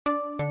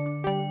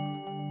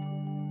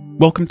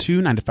Welcome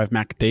to 9 to 5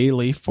 Mac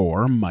Daily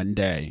for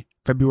Monday,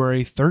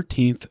 February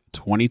 13th,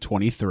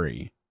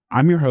 2023.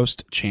 I'm your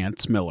host,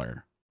 Chance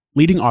Miller.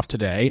 Leading off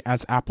today,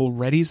 as Apple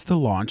readies the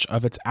launch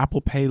of its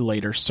Apple Pay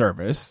Later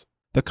service,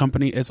 the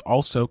company is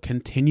also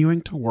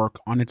continuing to work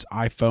on its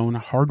iPhone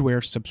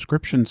hardware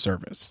subscription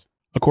service.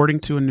 According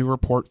to a new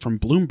report from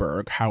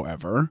Bloomberg,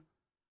 however,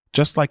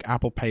 just like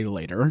Apple Pay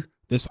Later,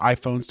 this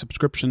iPhone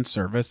subscription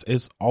service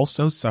is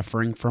also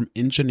suffering from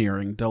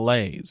engineering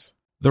delays.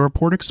 The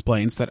report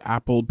explains that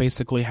Apple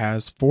basically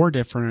has 4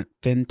 different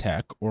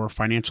fintech or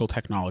financial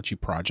technology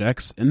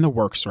projects in the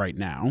works right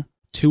now.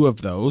 2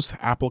 of those,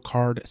 Apple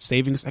Card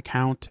Savings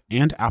Account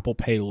and Apple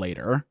Pay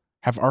Later,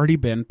 have already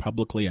been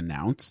publicly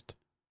announced,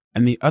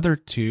 and the other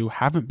 2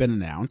 haven't been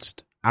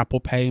announced: Apple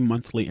Pay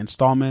monthly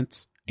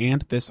installments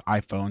and this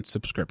iPhone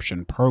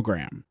subscription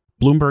program.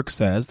 Bloomberg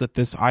says that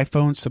this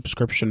iPhone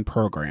subscription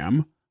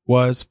program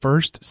was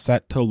first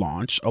set to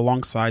launch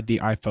alongside the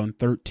iPhone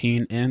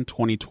 13 in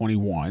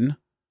 2021,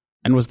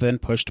 and was then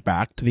pushed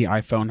back to the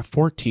iPhone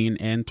 14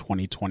 in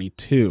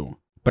 2022.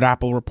 But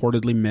Apple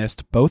reportedly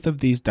missed both of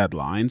these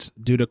deadlines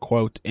due to,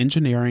 quote,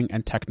 engineering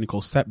and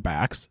technical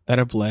setbacks that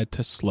have led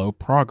to slow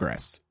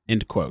progress,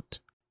 end quote.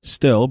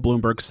 Still,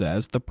 Bloomberg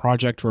says the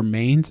project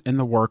remains in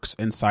the works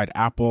inside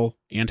Apple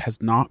and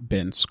has not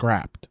been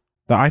scrapped.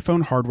 The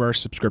iPhone hardware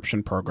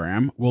subscription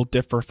program will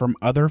differ from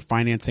other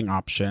financing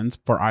options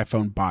for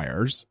iPhone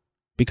buyers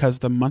because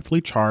the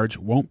monthly charge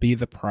won't be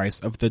the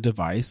price of the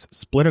device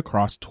split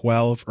across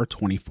 12 or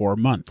 24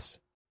 months.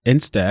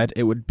 Instead,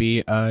 it would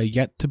be a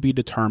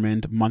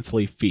yet-to-be-determined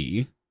monthly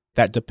fee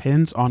that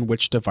depends on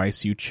which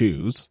device you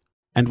choose,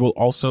 and will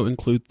also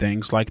include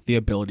things like the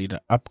ability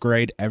to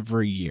upgrade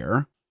every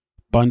year,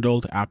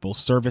 bundled Apple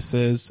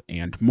services,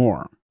 and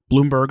more.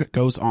 Bloomberg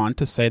goes on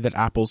to say that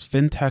Apple's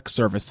fintech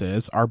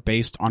services are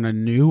based on a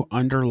new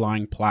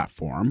underlying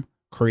platform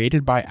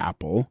created by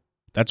Apple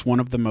that's one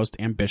of the most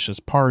ambitious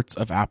parts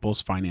of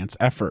Apple's finance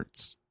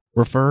efforts.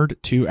 Referred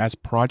to as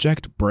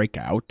Project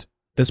Breakout,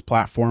 this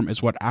platform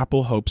is what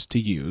Apple hopes to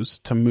use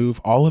to move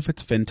all of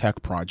its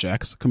fintech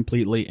projects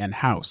completely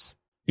in-house,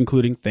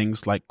 including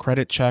things like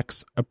credit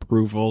checks,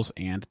 approvals,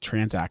 and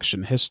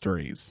transaction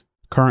histories.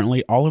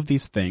 Currently, all of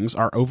these things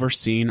are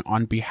overseen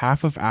on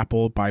behalf of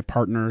Apple by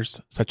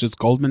partners such as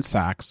Goldman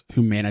Sachs,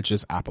 who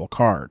manages Apple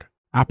Card.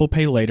 Apple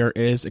Pay Later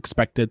is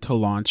expected to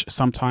launch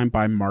sometime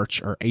by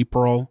March or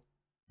April,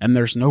 and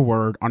there's no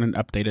word on an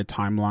updated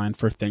timeline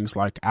for things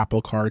like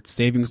Apple Card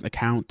Savings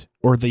Account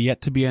or the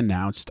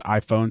yet-to-be-announced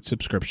iPhone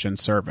subscription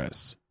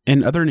service.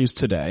 In other news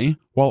today,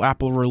 while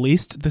Apple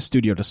released the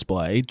Studio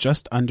Display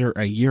just under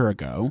a year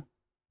ago,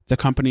 the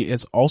company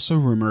is also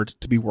rumored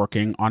to be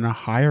working on a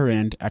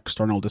higher-end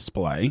external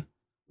display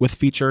with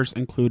features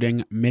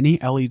including mini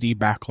LED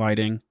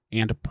backlighting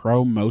and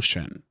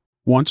ProMotion.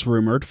 Once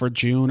rumored for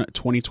June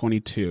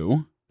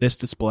 2022, this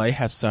display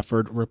has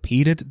suffered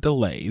repeated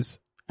delays,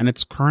 and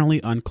it's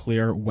currently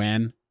unclear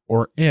when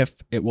or if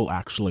it will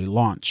actually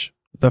launch.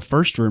 The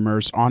first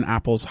rumors on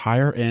Apple's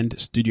higher-end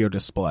Studio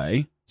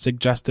Display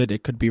suggested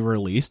it could be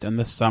released in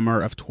the summer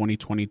of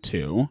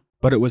 2022,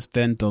 but it was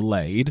then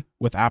delayed,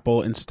 with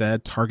Apple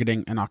instead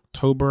targeting an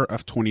October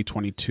of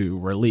 2022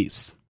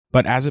 release.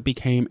 But as it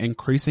became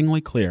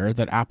increasingly clear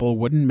that Apple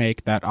wouldn't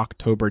make that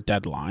October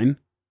deadline,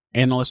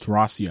 analyst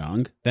Ross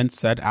Young then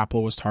said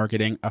Apple was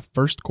targeting a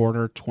first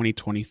quarter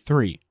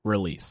 2023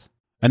 release.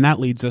 And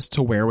that leads us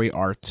to where we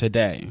are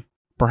today.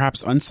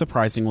 Perhaps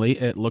unsurprisingly,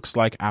 it looks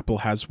like Apple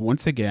has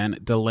once again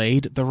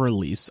delayed the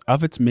release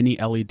of its mini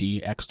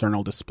LED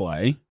external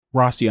display.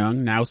 Ross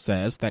Young now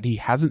says that he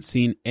hasn't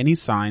seen any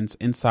signs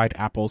inside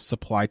Apple's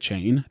supply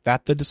chain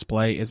that the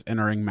display is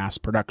entering mass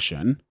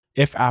production.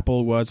 If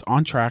Apple was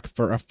on track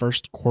for a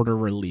first quarter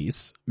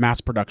release,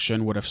 mass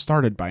production would have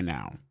started by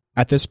now.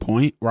 At this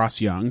point,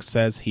 Ross Young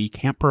says he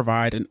can't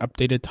provide an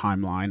updated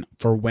timeline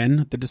for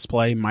when the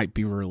display might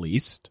be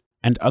released,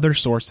 and other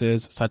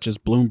sources such as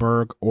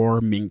Bloomberg or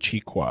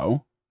Ming-Chi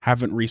Kuo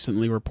haven't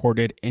recently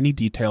reported any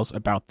details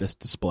about this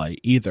display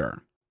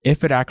either.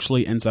 If it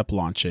actually ends up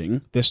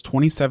launching, this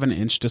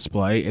 27-inch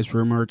display is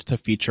rumored to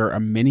feature a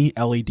mini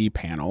LED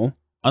panel,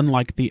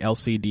 unlike the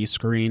LCD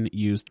screen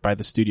used by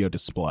the Studio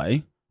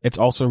Display. It's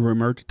also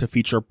rumored to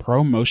feature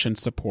ProMotion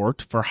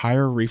support for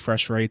higher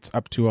refresh rates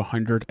up to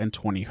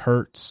 120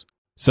 Hz,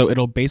 so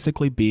it'll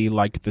basically be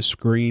like the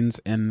screens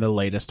in the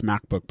latest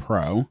MacBook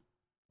Pro,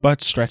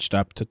 but stretched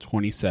up to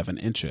 27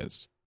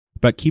 inches.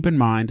 But keep in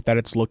mind that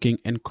it's looking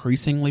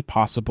increasingly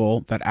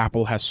possible that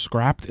Apple has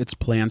scrapped its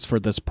plans for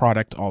this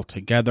product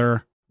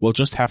altogether. We'll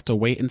just have to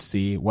wait and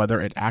see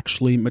whether it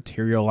actually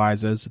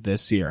materializes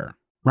this year.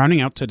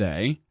 Rounding out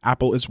today,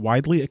 Apple is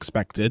widely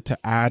expected to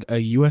add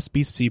a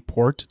USB-C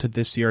port to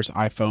this year's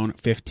iPhone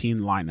 15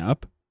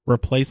 lineup,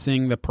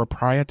 replacing the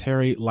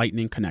proprietary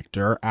Lightning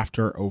connector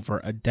after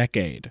over a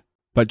decade.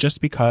 But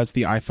just because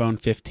the iPhone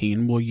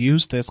 15 will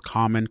use this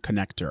common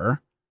connector,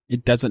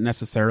 it doesn't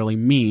necessarily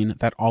mean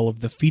that all of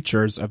the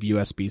features of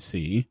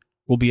USB-C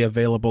will be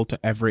available to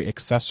every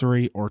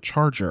accessory or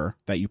charger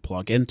that you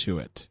plug into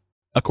it.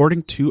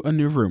 According to a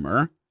new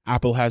rumor,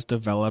 Apple has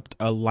developed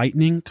a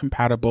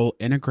Lightning-compatible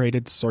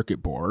integrated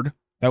circuit board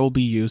that will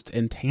be used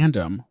in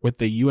tandem with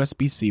the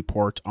USB-C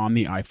port on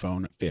the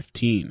iPhone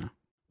 15.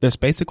 This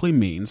basically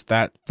means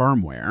that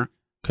firmware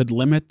could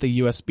limit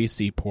the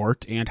USB-C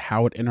port and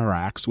how it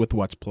interacts with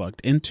what's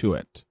plugged into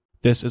it.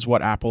 This is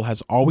what Apple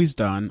has always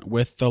done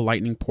with the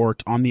Lightning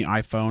port on the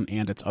iPhone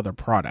and its other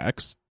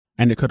products,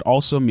 and it could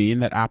also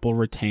mean that Apple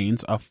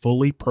retains a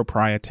fully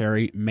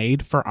proprietary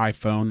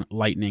made-for-iPhone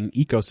Lightning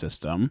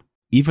ecosystem,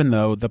 even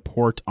though the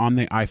port on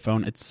the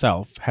iPhone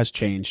itself has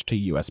changed to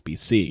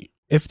USB-C.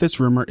 If this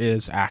rumor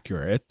is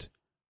accurate,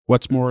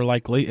 what's more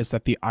likely is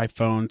that the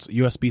iPhone's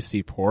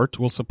USB-C port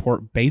will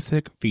support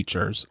basic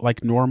features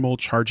like normal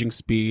charging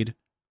speed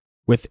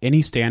with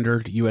any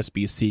standard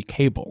USB-C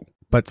cable,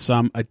 but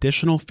some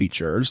additional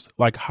features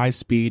like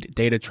high-speed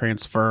data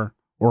transfer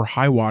or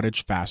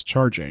high-wattage fast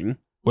charging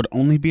would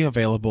only be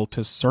available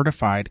to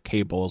certified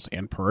cables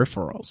and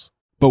peripherals.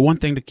 But one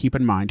thing to keep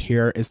in mind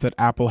here is that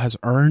Apple has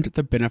earned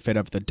the benefit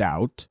of the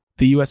doubt.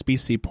 The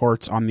USB-C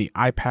ports on the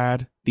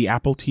iPad, the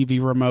Apple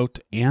TV remote,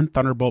 and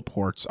Thunderbolt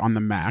ports on the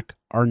Mac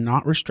are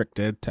not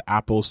restricted to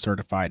Apple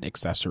certified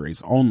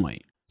accessories only.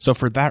 So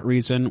for that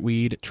reason,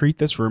 we'd treat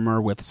this rumor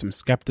with some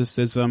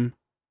skepticism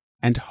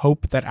and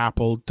hope that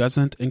Apple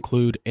doesn't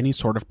include any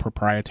sort of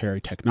proprietary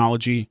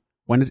technology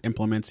when it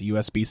implements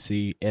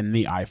USB-C in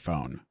the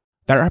iPhone.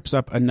 That wraps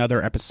up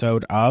another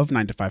episode of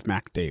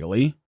 9to5Mac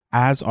Daily.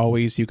 As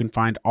always, you can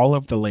find all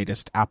of the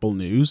latest Apple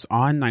news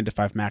on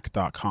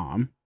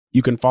 9to5mac.com.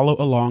 You can follow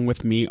along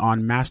with me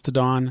on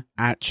Mastodon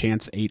at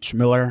Chance H.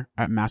 Miller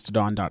at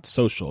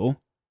mastodon.social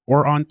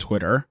or on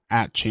Twitter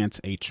at Chance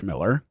H.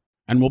 Miller.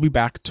 And we'll be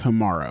back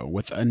tomorrow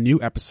with a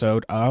new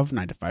episode of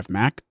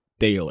 9to5Mac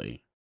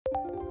Daily.